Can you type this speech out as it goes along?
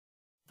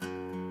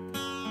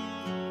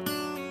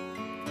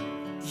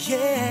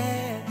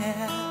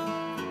Yeah,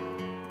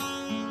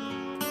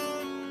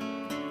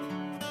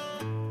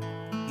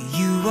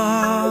 you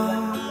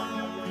are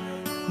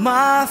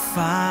my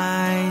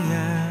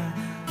fire,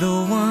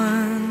 the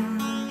one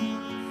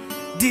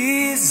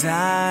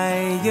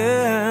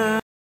desire.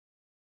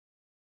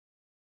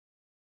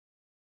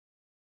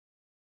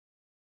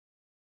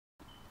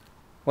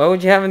 What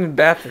would you have in the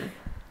bathroom?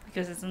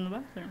 Because it's in the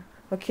bathroom.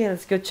 Okay,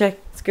 let's go check.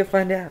 Let's go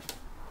find out.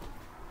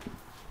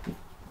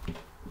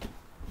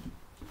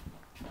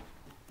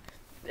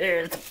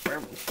 There's the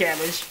purple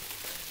cabbage.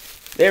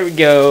 There we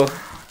go.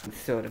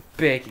 Soda,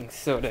 baking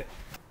soda.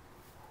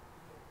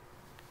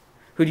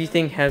 Who do you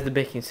think has the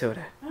baking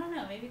soda? I don't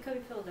know. Maybe Cody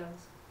Phil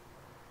does.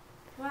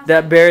 Well,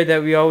 That bear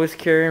that we always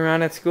carry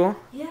around at school?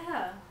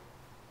 yeah.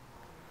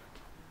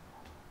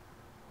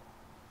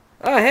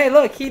 Oh, hey,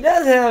 look, he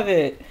does have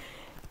it.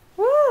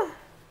 Woo.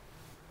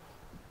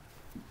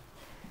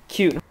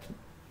 Cute.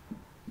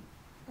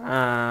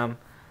 Hi.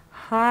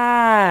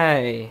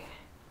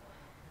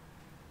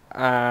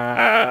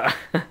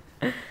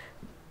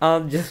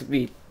 I'll just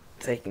be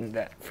taking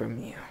that from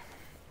you.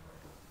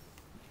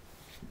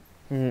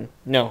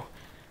 No.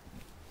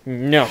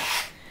 No. I'm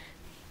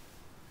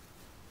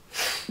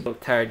so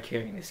tired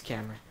carrying this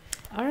camera.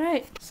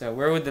 Alright. So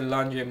where would the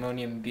laundry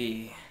ammonium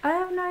be? I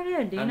have no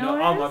idea. Do you know Oh,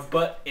 where it my is?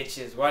 butt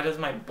itches. Why does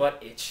my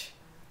butt itch?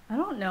 I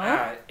don't know.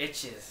 It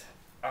itches.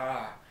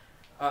 Oh.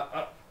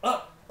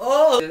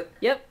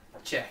 Yep.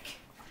 Check.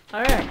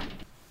 Alright.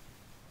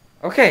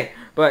 Okay,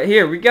 but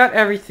here, we got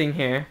everything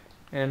here,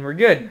 and we're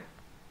good.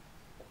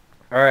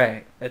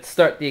 Alright, let's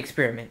start the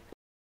experiment.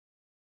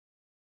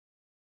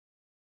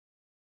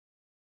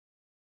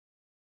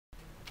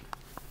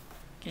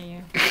 Can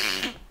you?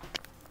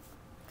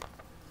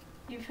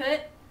 You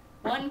put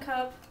 1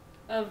 cup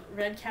of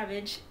red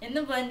cabbage in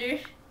the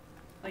blender,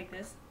 like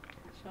this.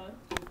 Show it.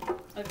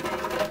 Okay,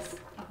 yes.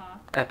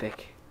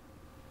 Epic.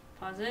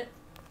 Pause it.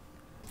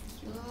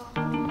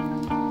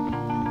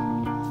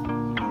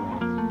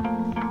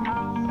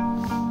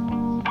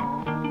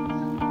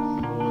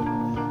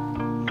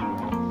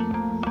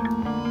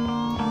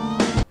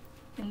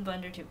 In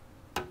blender too.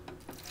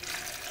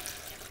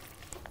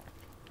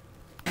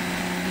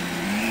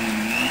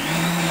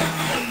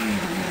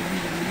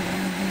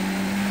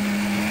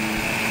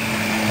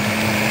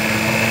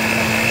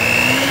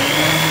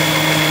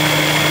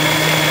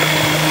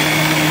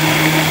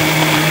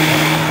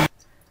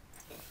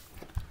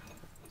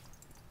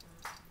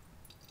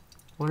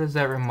 What does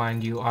that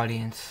remind you,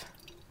 audience?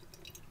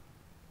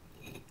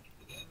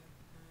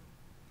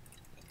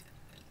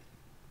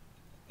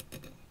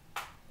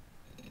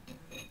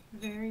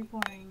 Very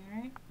boring,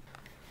 right?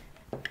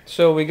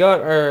 So we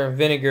got our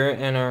vinegar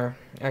and our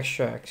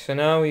extract. So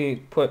now we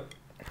put,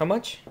 how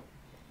much?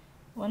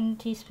 1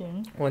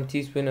 teaspoon. 1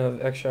 teaspoon of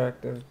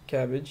extract of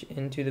cabbage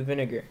into the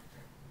vinegar.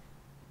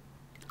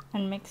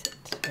 And mix it.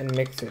 And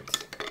mix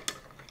it.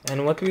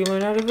 And what do we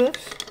learn out of this?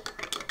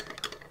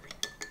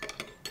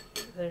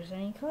 If there's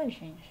any color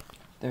change.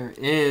 There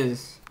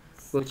is,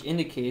 which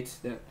indicates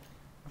that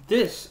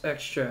this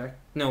extract,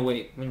 no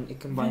wait, when it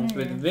combines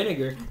with the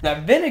vinegar,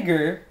 that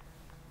vinegar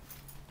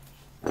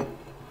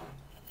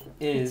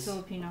is... It's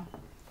Filipino.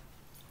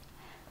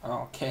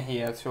 Oh, okay,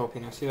 yeah, it's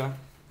Filipino, see that?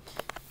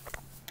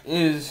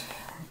 Is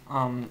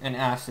an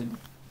acid.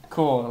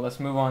 Cool, let's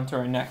move on to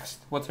our next.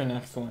 What's our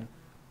next one?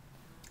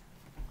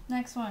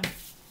 Next one.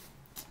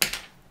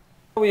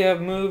 We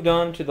have moved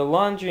on to the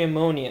laundry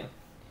ammonia.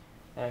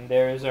 And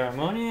there is our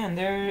ammonia, and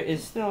there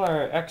is still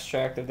our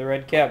extract of the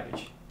red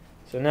cabbage.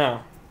 So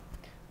now,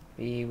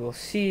 we will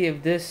see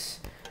if this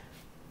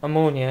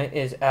ammonia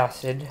is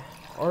acid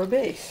or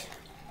base.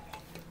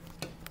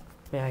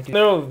 Yeah, I do.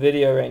 Middle of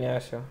video right now,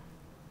 so.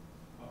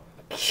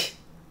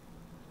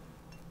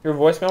 Your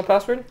voicemail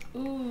password?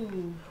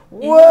 Ooh.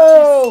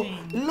 Whoa!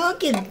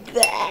 Look at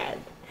that!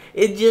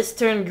 It just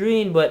turned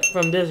green, but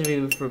from this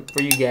view, for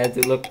you guys,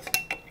 it looked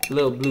a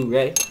little blue,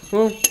 right?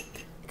 Well, it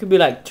could be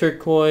like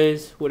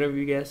turquoise, whatever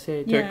you guys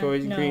say. Yeah,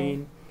 Turquoise, no.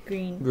 green.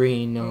 Green.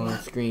 Green, no,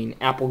 it's green.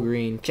 Apple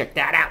green. Check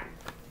that out.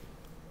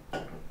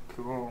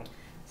 Cool.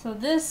 So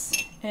this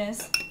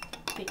is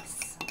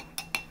base.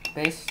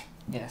 Base?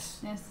 Yes.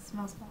 Yes, it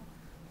smells bad.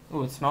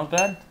 Oh, it smells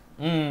bad?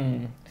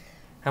 Mmm.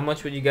 How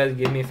much would you guys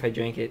give me if I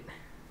drank it?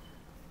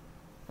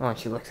 Oh,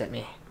 she looks at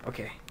me.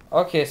 Okay.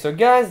 Okay, so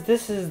guys,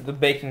 this is the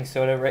baking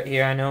soda right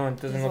here. I know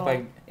it doesn't look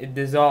like it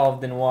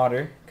dissolved in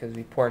water because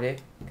we poured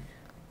it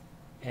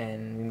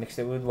and we mixed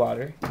it with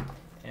water.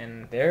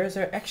 And there's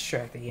our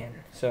extract again.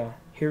 So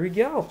here we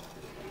go.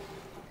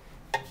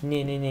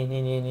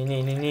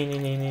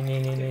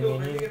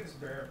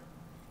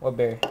 What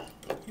bear?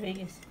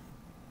 Vegas.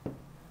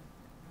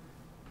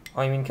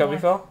 Oh, you mean Cubby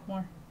Fell?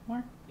 More.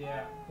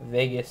 Yeah.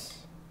 Vegas.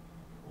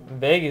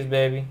 Vegas,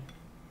 baby.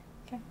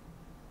 Okay.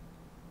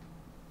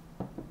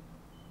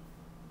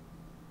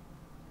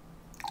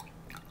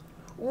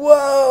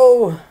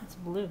 Whoa! It's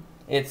blue.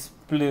 It's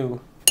blue.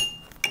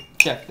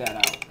 Check that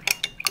out.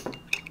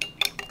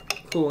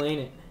 Cool,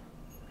 ain't it?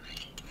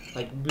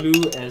 Like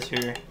blue as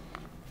her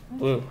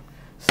blue.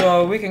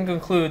 So we can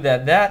conclude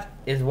that that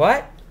is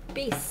what?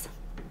 Base.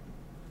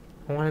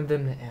 I wanted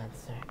them to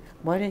answer.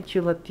 Why didn't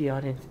you let the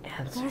audience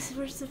answer?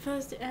 We're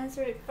supposed to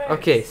answer it first.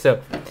 Okay,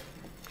 so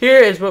here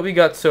is what we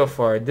got so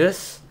far.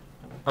 This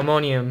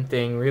ammonium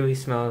thing really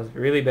smells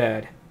really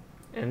bad.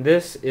 And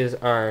this is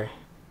our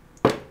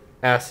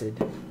acid.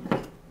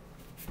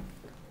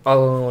 All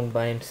alone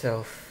by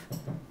himself.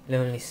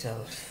 Lonely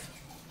self.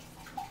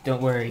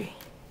 Don't worry.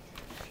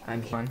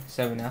 I'm on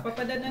 7 up.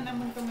 Papadala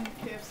naman kami ng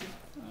KFC.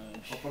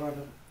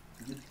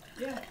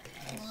 Yeah.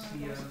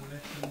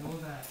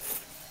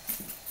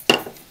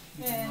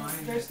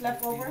 And there's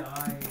leftover,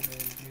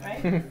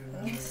 right?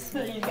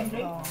 So you can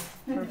drink.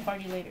 For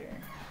party later.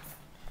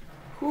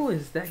 Who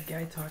is that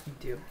guy talking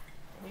to? Here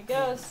he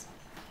goes.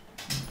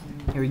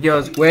 Here he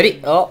goes.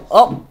 Ready?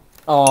 Oh.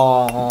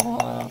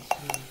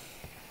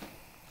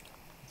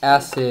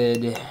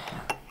 Acid.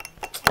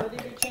 Why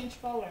did you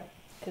change color?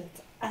 Because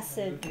it's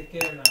acid.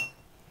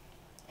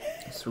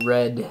 It's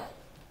red.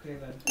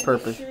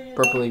 Purple. Make sure you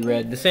Purpley don't-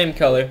 red. The same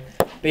color,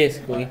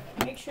 basically.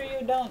 Make sure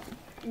you don't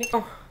mix.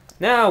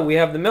 Now we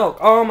have the milk.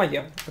 Oh my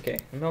god. Okay,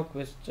 the milk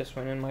was just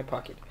went in my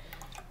pocket.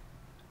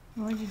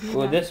 Why'd you do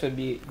Well, that? this is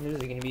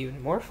gonna be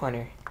even more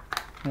funner.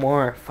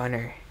 More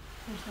funner.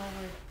 There's no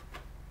word.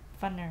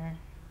 Funner.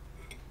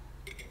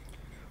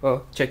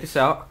 Well, check this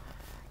out.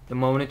 The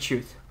moment of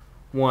truth.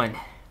 1,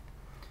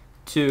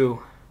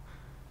 2,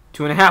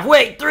 2.5.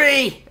 Wait,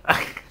 3.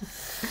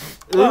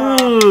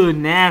 Ooh,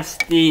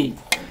 nasty.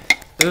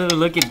 Ooh,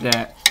 look at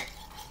that.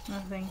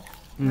 Nothing.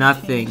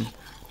 Nothing.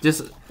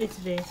 Just It's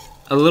base.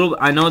 a little.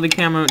 I know the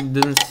camera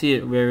doesn't see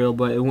it very well,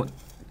 but it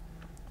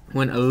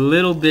went a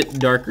little bit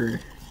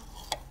darker,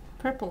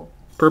 Purple.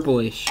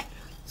 purplish.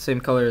 Same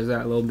color as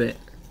that, a little bit.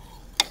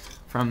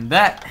 From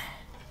that.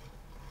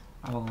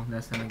 Oh,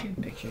 that's not a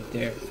good picture right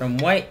there. From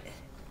white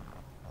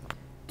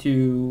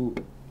to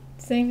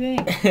Same thing.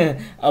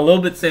 a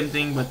little bit same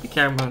thing, but the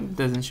camera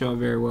doesn't show it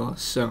very well.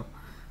 So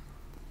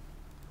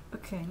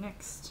Okay,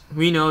 next.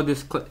 we know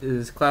this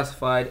is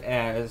classified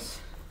as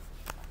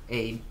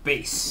a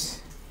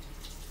base.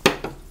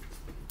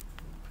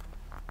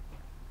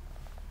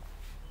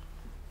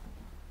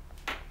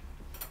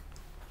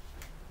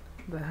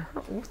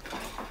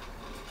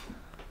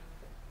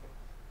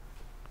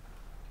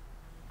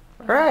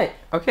 Alright,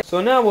 okay.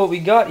 So now what we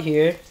got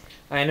here,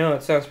 I know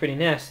it sounds pretty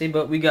nasty,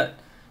 but we got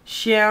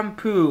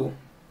shampoo.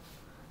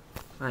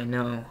 I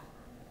know.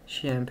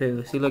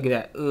 Shampoo. See, look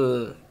at that.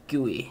 Ugh,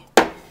 gooey.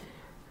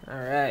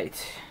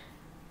 Alright.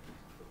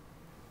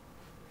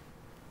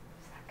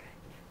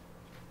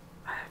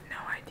 I have no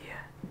idea.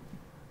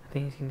 I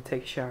think he's gonna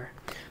take a shower.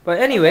 But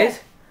anyways,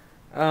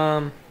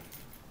 so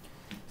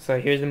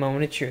here's the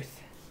moment of truth.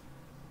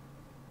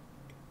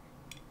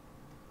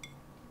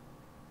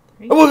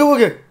 Three, Oh,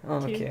 okay. Oh,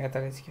 two. okay. I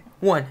thought it was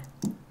 1.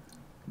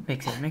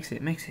 Mix it, mix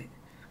it, mix it.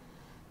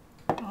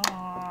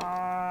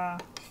 Aww.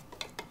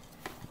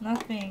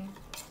 Nothing.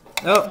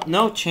 Oh,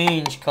 no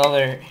change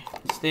color.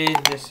 Stays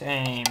the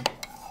same.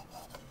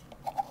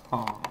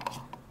 Oh.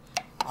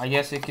 I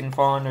guess it can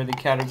fall under the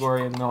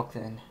category of milk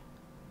then.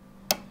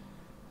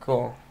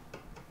 Cool.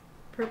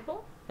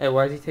 Purple? Hey,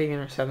 why is he taking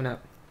our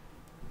 7-Up?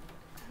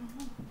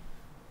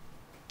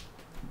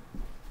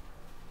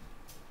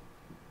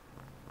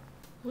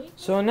 Wait.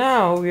 So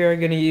now we are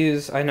gonna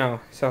use, I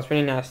know, sounds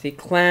pretty nasty,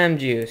 clam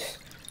juice.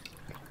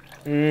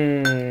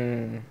 Mmm.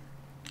 I'm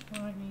not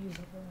gonna use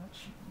it very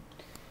much.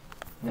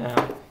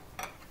 Now.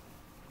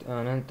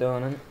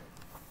 Dun.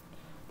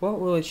 What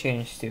will it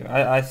change to?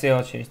 I say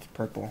I'll change to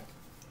purple.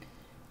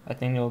 I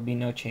think there will be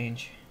no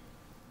change.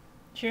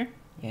 Sure.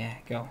 Yeah,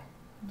 go.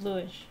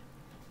 Bluish.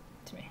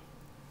 To me.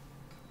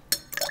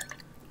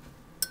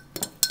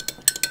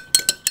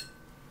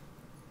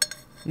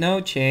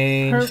 No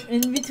change.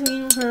 In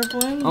between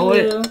purple and Oh,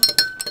 blue.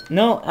 wait.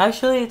 No,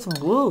 actually it's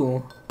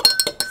blue.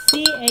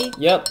 See, I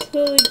Yep.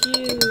 told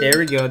you. There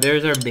we go.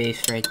 There's our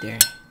base right there.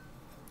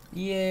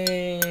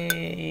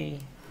 Yay.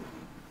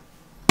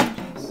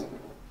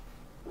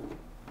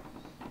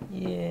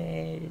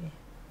 Yay.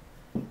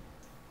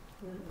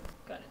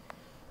 Got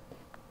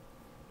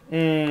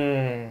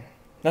it.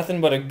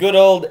 Nothing but a good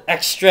old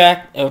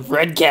extract of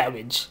red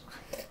cabbage.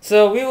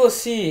 So we will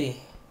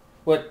see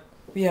what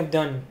we have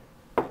done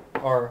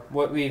or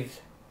what we've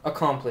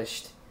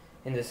accomplished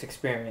in this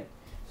experiment.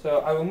 So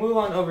I will move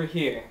on over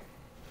here.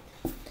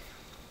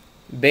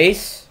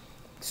 Base,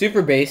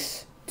 super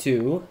base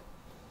to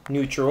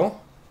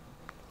neutral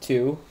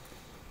to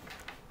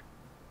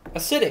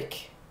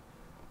acidic.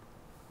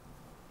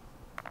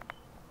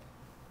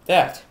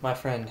 That, my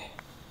friend,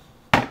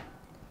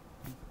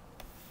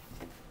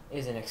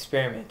 is an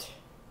experiment.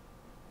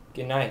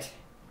 Good night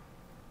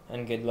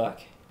and good luck.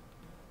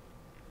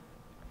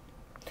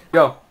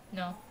 Go.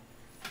 No.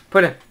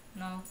 Put him.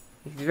 No.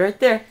 He's right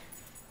there.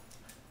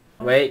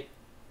 Wait.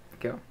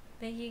 Go.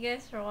 Thank you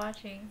guys for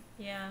watching.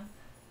 Yeah.